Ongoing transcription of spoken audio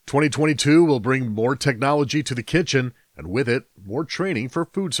2022 will bring more technology to the kitchen, and with it, more training for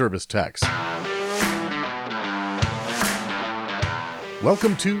food service techs.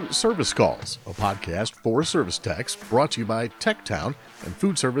 Welcome to Service Calls, a podcast for service techs brought to you by TechTown and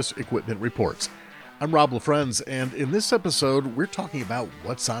Food Service Equipment Reports. I'm Rob LaFrenz, and in this episode, we're talking about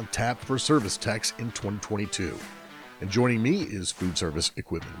what's on tap for service techs in 2022. And joining me is Food Service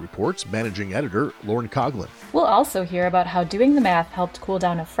Equipment Reports Managing Editor Lauren Coughlin. We'll also hear about how doing the math helped cool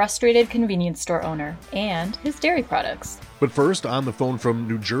down a frustrated convenience store owner and his dairy products. But first, on the phone from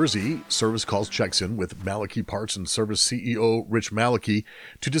New Jersey, Service Calls checks in with Malachi Parts and Service CEO Rich Malachi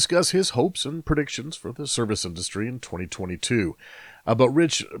to discuss his hopes and predictions for the service industry in 2022. But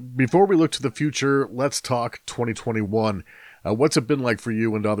Rich, before we look to the future, let's talk 2021. What's it been like for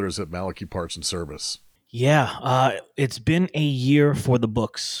you and others at Malachi Parts and Service? Yeah, it's been a year for the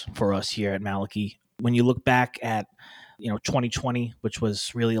books for us here at Malachi. When you look back at, 2020, which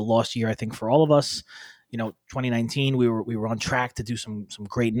was really a lost year, I think, for all of us. 2019, we were on track to do some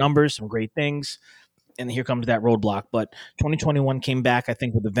great numbers, some great things, and here comes that roadblock. But 2021 came back, I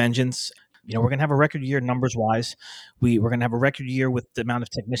think, with a vengeance. We're going to have a record year numbers-wise. We're going to have a record year with the amount of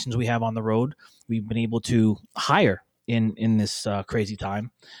technicians we have on the road. We've been able to hire in this crazy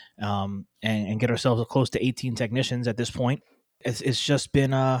time and get ourselves close to 18 technicians at this point. It's just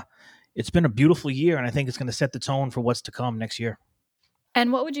been it's been a beautiful year, and I think it's going to set the tone for what's to come next year.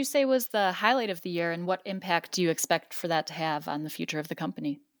 And what would you say was the highlight of the year, and what impact do you expect for that to have on the future of the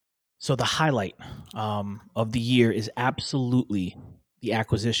company? So the highlight of the year is absolutely the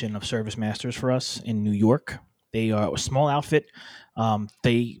acquisition of Service Masters for us in New York. They are a small outfit.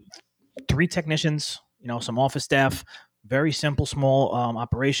 3 technicians, some office staff, very simple, small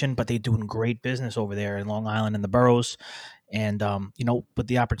operation, but they're doing great business over there in Long Island and the boroughs. And, with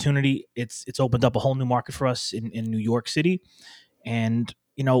the opportunity, it's opened up a whole new market for us in New York City. And,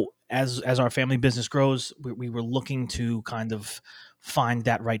 as our family business grows, we were looking to kind of find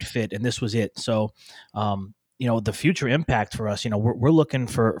that right fit. And this was it. So, the future impact for us, we're looking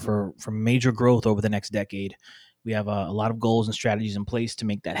for major growth over the next decade. We have a lot of goals and strategies in place to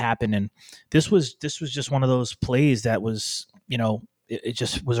make that happen. And this was just one of those plays that was, it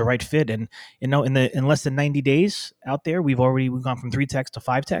just was a right fit. And, in less than 90 days out there, we've gone from 3 techs to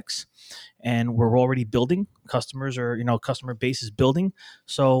 5 techs, and we're already building customers, or, customer base is building.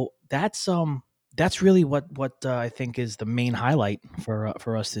 So that's really what I think is the main highlight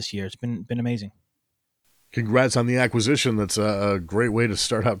for us this year. It's been amazing. Congrats on the acquisition. That's a great way to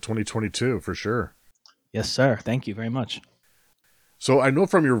start out 2022 for sure. Yes, sir. Thank you very much. So I know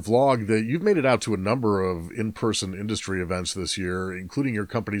from your vlog that you've made it out to a number of in-person industry events this year, including your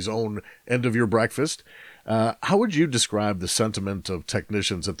company's own End of Year Breakfast. How would you describe the sentiment of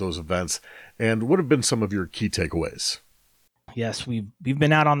technicians at those events, and what have been some of your key takeaways? Yes, we've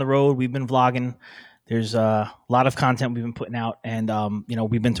been out on the road. We've been vlogging. There's a lot of content we've been putting out, and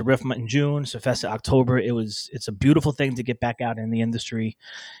we've been to RIFMA in June, Cefesa October. It's a beautiful thing to get back out in the industry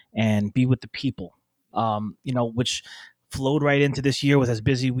and be with the people. Which flowed right into this year with as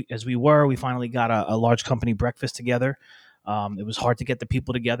busy as we were. We finally got a large company breakfast together. It was hard to get the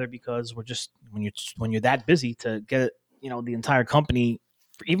people together because we're just, when you're that busy, to get, the entire company,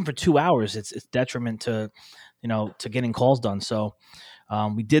 even for 2 hours, it's detriment to getting calls done. So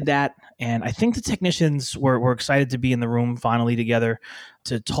we did that. And I think the technicians were excited to be in the room finally together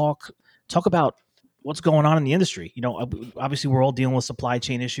to talk about what's going on in the industry. Obviously we're all dealing with supply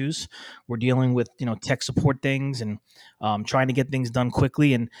chain issues. We're dealing with, tech support things and trying to get things done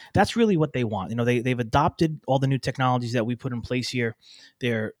quickly. And that's really what they want. They've adopted all the new technologies that we put in place here.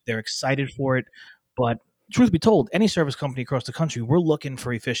 They're excited for it. But truth be told, any service company across the country, we're looking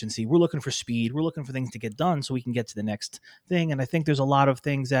for efficiency. We're looking for speed. We're looking for things to get done so we can get to the next thing. And I think there's a lot of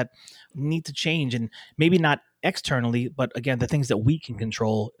things that need to change, and maybe not externally, but again, the things that we can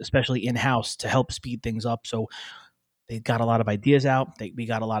control, especially in-house, to help speed things up. So they got a lot of ideas out. We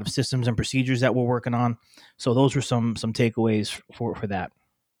got a lot of systems and procedures that we're working on. So those were some takeaways for that.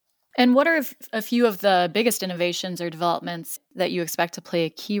 And what are a few of the biggest innovations or developments that you expect to play a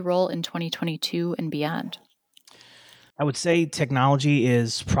key role in 2022 and beyond? I would say technology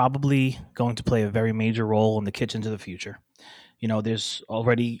is probably going to play a very major role in the kitchens of the future. There's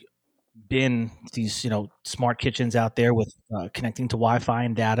already been these, smart kitchens out there with connecting to Wi-Fi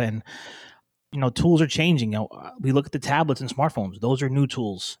and data, and, tools are changing. We look at the tablets and smartphones; those are new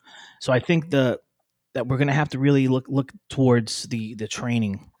tools. So I think that we're going to have to really look towards the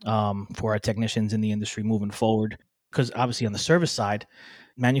training for our technicians in the industry moving forward. because obviously on the service side,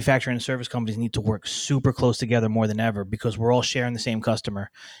 manufacturing and service companies need to work super close together more than ever because we're all sharing the same customer,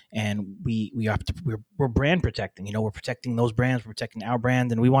 and we're brand protecting. We're protecting those brands, we're protecting our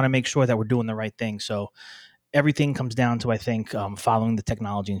brand, and we want to make sure that we're doing the right thing. So everything comes down to, I think, following the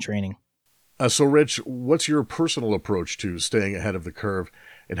technology and training. So, Rich, what's your personal approach to staying ahead of the curve,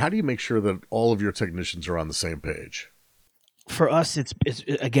 and how do you make sure that all of your technicians are on the same page? For us, it's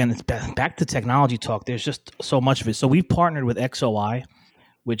back to technology talk. There's just so much of it. So we've partnered with XOI,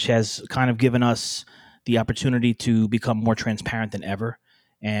 which has kind of given us the opportunity to become more transparent than ever.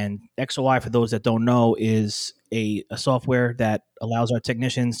 And XOI, for those that don't know, is a software that allows our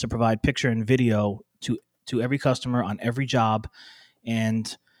technicians to provide picture and video to every customer on every job.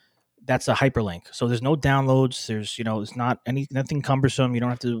 And that's a hyperlink. So there's no downloads. It's not nothing cumbersome. You don't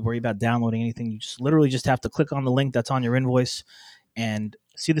have to worry about downloading anything. You just literally just have to click on the link that's on your invoice and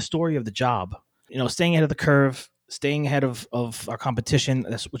see the story of the job. Staying ahead of the curve, staying ahead of our competition,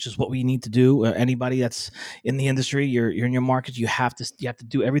 which is what we need to do. Anybody that's in the industry, you're in your market, you have to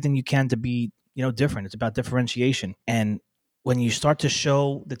do everything you can to be, different. It's about differentiation. And when you start to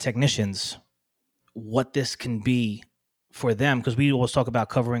show the technicians what this can be for them, because we always talk about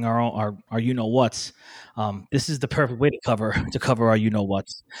covering our whats. This is the perfect way to cover our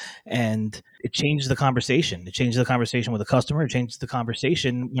whats, and it changes the conversation. It changes the conversation with the customer. It changes the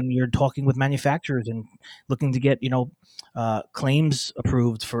conversation when you're talking with manufacturers and looking to get claims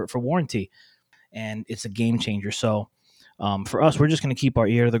approved for warranty, and it's a game changer. So for us, we're just going to keep our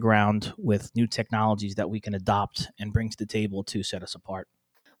ear to the ground with new technologies that we can adopt and bring to the table to set us apart.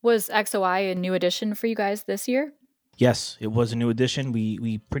 Was XOI a new addition for you guys this year? Yes, it was a new addition.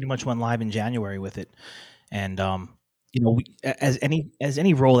 We pretty much went live in January with it, and as any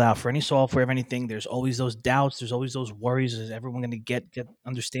rollout for any software, of anything, there's always those doubts. There's always those worries. Is everyone going to get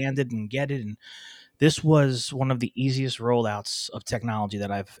understand it and get it? And this was one of the easiest rollouts of technology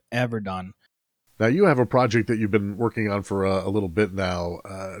that I've ever done. Now, you have a project that you've been working on for a little bit now.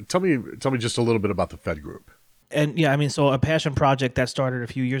 Tell me just a little bit about the Fed Group. And yeah, so a passion project that started a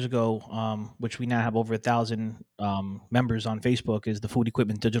few years ago, which we now have over 1,000 members on Facebook, is the Food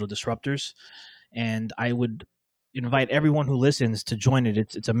Equipment Digital Disruptors. And I would invite everyone who listens to join it.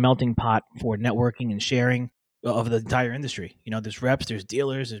 It's a melting pot for networking and sharing of the entire industry. There's reps, there's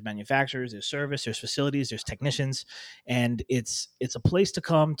dealers, there's manufacturers, there's service, there's facilities, there's technicians, and it's a place to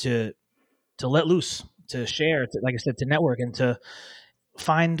come to let loose, to share, like I said, to network and to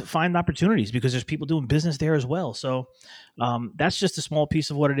find opportunities, because there's people doing business there as well. So that's just a small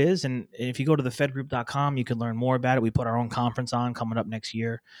piece of what it is. And if you go to thefedgroup.com, you can learn more about it. We put our own conference on coming up next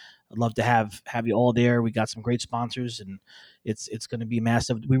year. I'd love to have you all there. We got some great sponsors, and it's going to be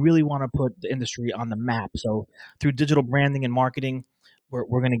massive. We really want to put the industry on the map. So through digital branding and marketing, we're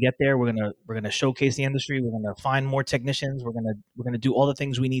going to get there. We're going to showcase the industry. We're going to find more technicians. We're going to do all the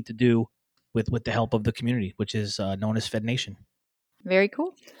things we need to do with the help of the community, which is known as Fed Nation. Very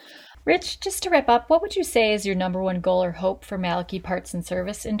cool. Rich, just to wrap up, what would you say is your number one goal or hope for Malachy Parts and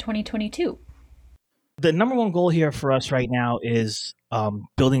Service in 2022? The number one goal here for us right now is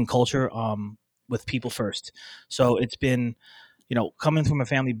building culture with people first. So it's been, coming from a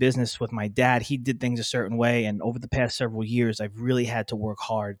family business with my dad, he did things a certain way. And over the past several years, I've really had to work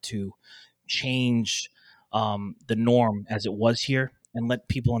hard to change the norm as it was here, and let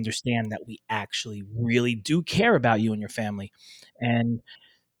people understand that we actually really do care about you and your family. And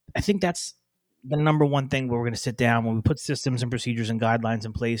I think that's the number one thing where we're going to sit down when we put systems and procedures and guidelines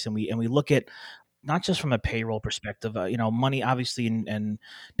in place, and we look at not just from a payroll perspective, money obviously and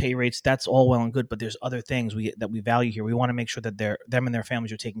pay rates, that's all well and good, but there's other things that we value here. We want to make sure that them and their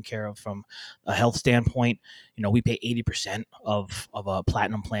families are taken care of from a health standpoint. We pay 80% of a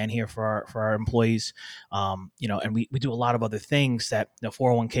platinum plan here for our employees. And we do a lot of other things that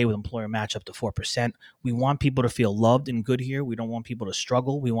 401k with employer match up to 4%. We want people to feel loved and good here. We don't want people to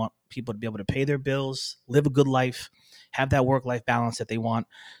struggle. We want people to be able to pay their bills, live a good life, have that work-life balance that they want.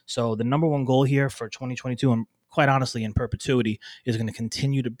 So the number one goal here for 2022, and quite honestly in perpetuity, is going to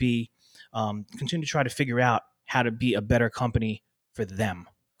continue to try to figure out how to be a better company for them.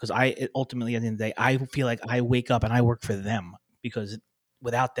 Because ultimately, at the end of the day, I feel like I wake up and I work for them, because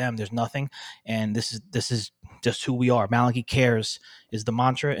without them, there's nothing. And this is just who we are. Malachy Cares is the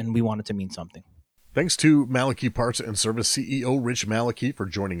mantra, and we want it to mean something. Thanks to Malachy Parts and Service CEO Rich Malachy for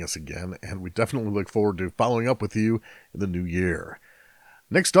joining us again, and we definitely look forward to following up with you in the new year.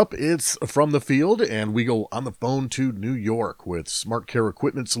 Next up, it's From the Field, and we go on the phone to New York with Smart Care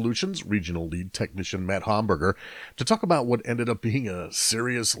Equipment Solutions Regional Lead Technician Matt Homburger to talk about what ended up being a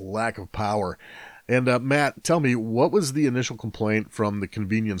serious lack of power. And Matt, tell me, what was the initial complaint from the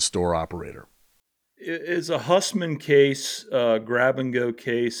convenience store operator? It's a Hussman case, grab and go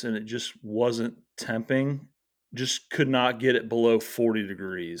case, and it just wasn't temping. Just could not get it below 40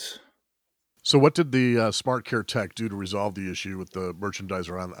 degrees. So, what did the Smart Care tech do to resolve the issue with the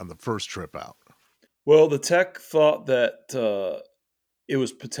merchandiser on the first trip out? Well, the tech thought that it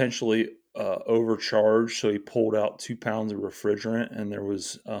was potentially overcharged, so he pulled out 2 pounds of refrigerant, and there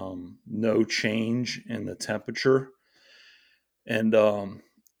was no change in the temperature. And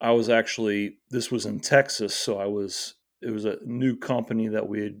I was actually, this was in Texas, so it was a new company that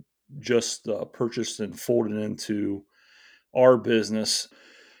we had just purchased and folded into our business.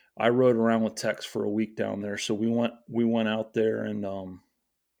 I rode around with Tex for a week down there, so we went out there, and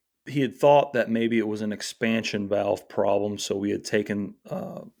he had thought that maybe it was an expansion valve problem, so we had taken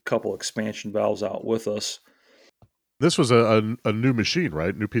a couple expansion valves out with us. This was a new machine,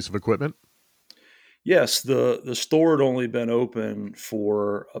 right? New piece of equipment? Yes, the store had only been open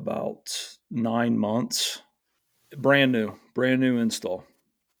for about 9 months. Brand new install.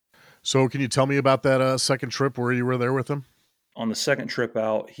 So, can you tell me about that second trip where you were there with him? On the second trip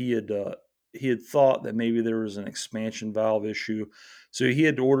out, he had thought that maybe there was an expansion valve issue, so he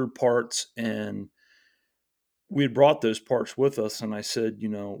had ordered parts, and we had brought those parts with us. And I said,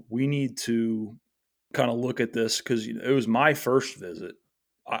 we need to kind of look at this, because it was my first visit.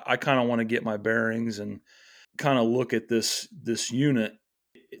 I kind of want to get my bearings and kind of look at this unit.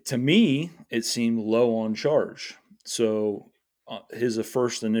 To me, it seemed low on charge. So his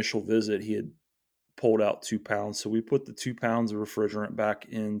first initial visit, he had pulled out 2 pounds. So we put the 2 pounds of refrigerant back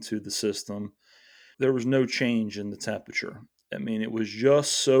into the system. There was no change in the temperature. I mean, it was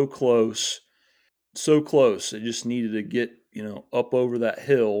just so close. It just needed to get, up over that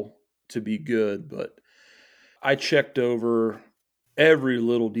hill to be good. But I checked over every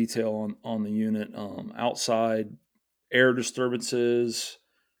little detail on the unit, outside air disturbances,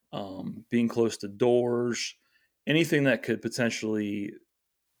 being close to doors, anything that could potentially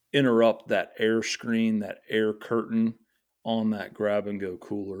interrupt that air screen, that air curtain on that grab and go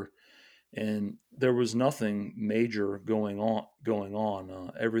cooler. And there was nothing major going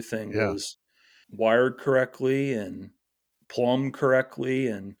on. Everything Yeah. was wired correctly and plumbed correctly,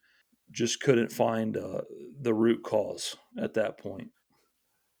 and just couldn't find the root cause at that point.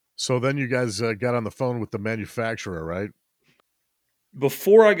 So then you guys got on the phone with the manufacturer, right?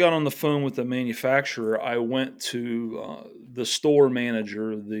 Before I got on the phone with the manufacturer, I went to the store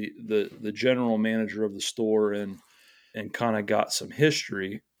manager, the general manager of the store, and kind of got some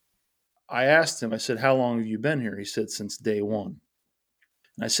history. I asked him, I said, "How long have you been here?" He said, "Since day one."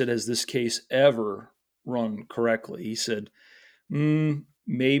 And I said, "Has this case ever run correctly?" He said,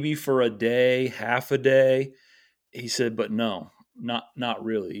 "Maybe for a day, half a day." He said, "But no, not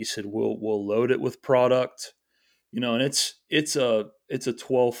really." He said, "We'll load it with product, and it's a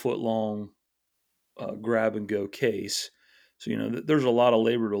 12-foot long grab and go case. So there's a lot of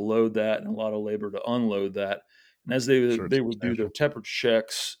labor to load that and a lot of labor to unload that. And as Sure, it's they would do their substantial. temperature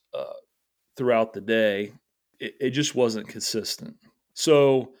checks throughout the day, it just wasn't consistent.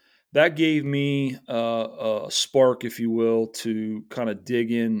 So that gave me a spark, if you will, to kind of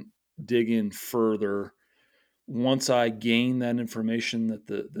dig in further. Once I gained that information that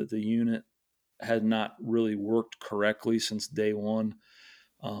the unit had not really worked correctly since day one,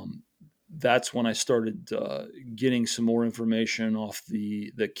 um, that's when I started getting some more information off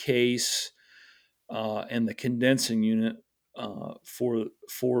the case and the condensing unit for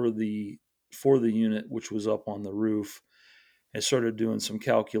the unit, which was up on the roof. I started doing some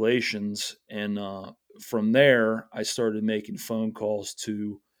calculations, and from there, I started making phone calls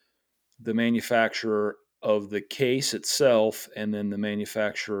to the manufacturer of the case itself, and then the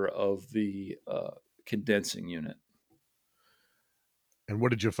manufacturer of the condensing unit. And what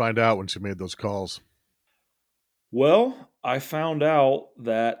did you find out once you made those calls? Well, I found out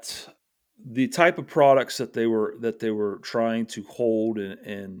that the type of products that they were trying to hold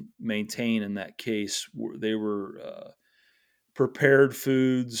and maintain in that case they were prepared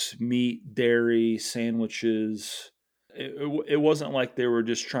foods, meat, dairy, sandwiches. It wasn't like they were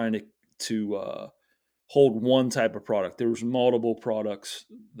just trying to hold one type of product. There was multiple products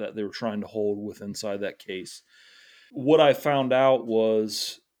that they were trying to hold with inside that case. What I found out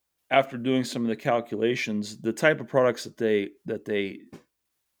was, after doing some of the calculations, the type of products that they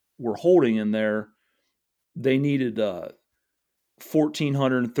were holding in there, they needed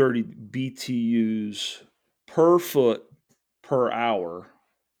 1,430 BTUs per foot per hour.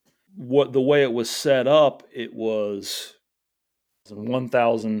 What The way it was set up, it was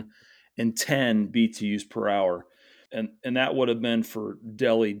 1,010 BTUs per hour, and that would have been for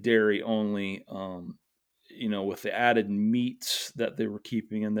deli dairy only. with the added meats that they were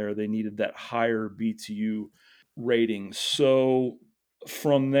keeping in there, they needed that higher BTU rating. So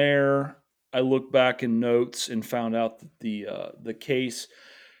from there, I looked back in notes and found out that the case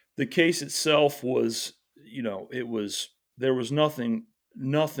itself was, there was nothing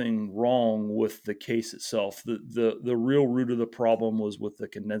wrong with the case itself. The real root of the problem was with the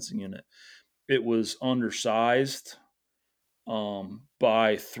condensing unit. It was undersized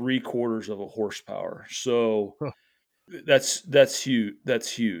by 3/4 of a horsepower. So that's huge.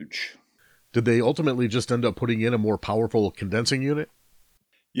 That's huge. Did they ultimately just end up putting in a more powerful condensing unit?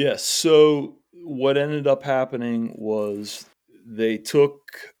 Yes. So what ended up happening was they took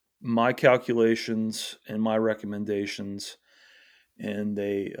my calculations and my recommendations, and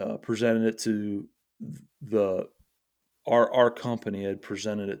they presented it to our company had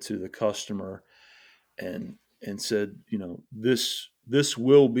presented it to the customer, and said, this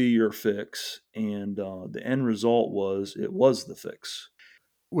will be your fix. And the end result was the fix.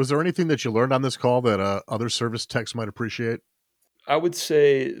 Was there anything that you learned on this call that other service techs might appreciate? I would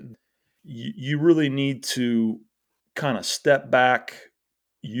say you really need to kind of step back,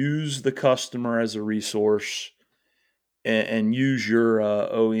 use the customer as a resource, and use your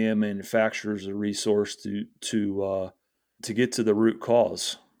OEM manufacturer as a resource to get to the root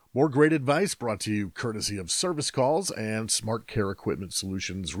cause. More great advice brought to you courtesy of Service Calls and Smart Care Equipment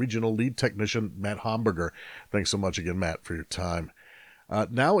Solutions Regional Lead Technician Matt Homburger. Thanks so much again, Matt, for your time.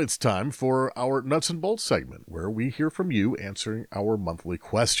 Now it's time for our Nuts and Bolts segment, where we hear from you answering our monthly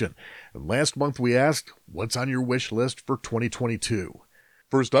question. And last month we asked, what's on your wish list for 2022?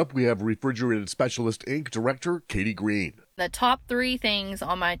 First up, we have Refrigerated Specialist Inc. Director Katie Green. The top 3 things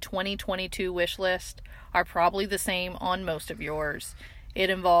on my 2022 wish list are probably the same on most of yours. It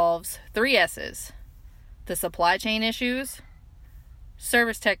involves 3 S's: the supply chain issues,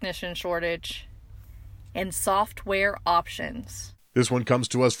 service technician shortage, and software options. This one comes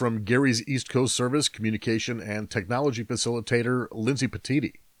to us from Gary's East Coast Service Communication and Technology Facilitator, Lindsay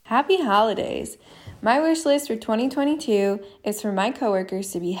Petiti. Happy holidays! My wish list for 2022 is for my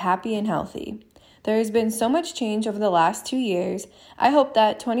coworkers to be happy and healthy. There has been so much change over the last 2 years. I hope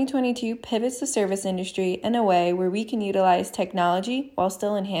that 2022 pivots the service industry in a way where we can utilize technology while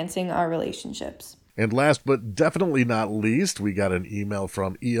still enhancing our relationships. And last but definitely not least, we got an email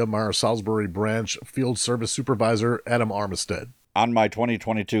from EMR Salisbury Branch Field Service Supervisor Adam Armistead. On my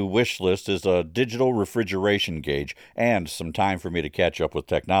 2022 wish list is a digital refrigeration gauge and some time for me to catch up with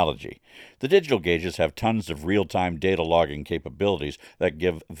technology. The digital gauges have tons of real-time data logging capabilities that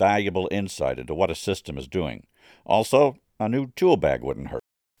give valuable insight into what a system is doing. Also, a new tool bag wouldn't hurt.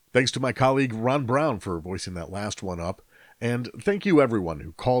 Thanks to my colleague Ron Brown for voicing that last one up. And thank you everyone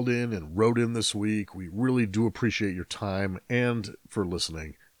who called in and wrote in this week. We really do appreciate your time and for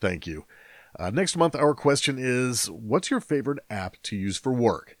listening. Thank you. Next month, our question is, what's your favorite app to use for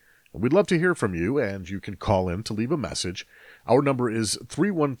work? And we'd love to hear from you, and you can call in to leave a message. Our number is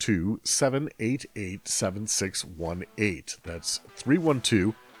 312-788-7618. That's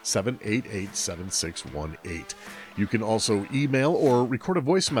 312-788-7618. You can also email or record a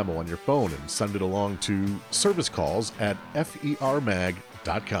voice memo on your phone and send it along to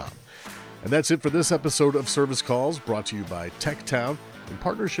servicecalls@fermag.com. And that's it for this episode of Service Calls, brought to you by TechTown in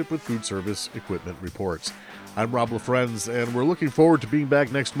partnership with Food Service Equipment Reports. I'm Rob LaFrenz, and we're looking forward to being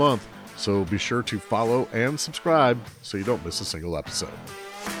back next month, so be sure to follow and subscribe so you don't miss a single episode.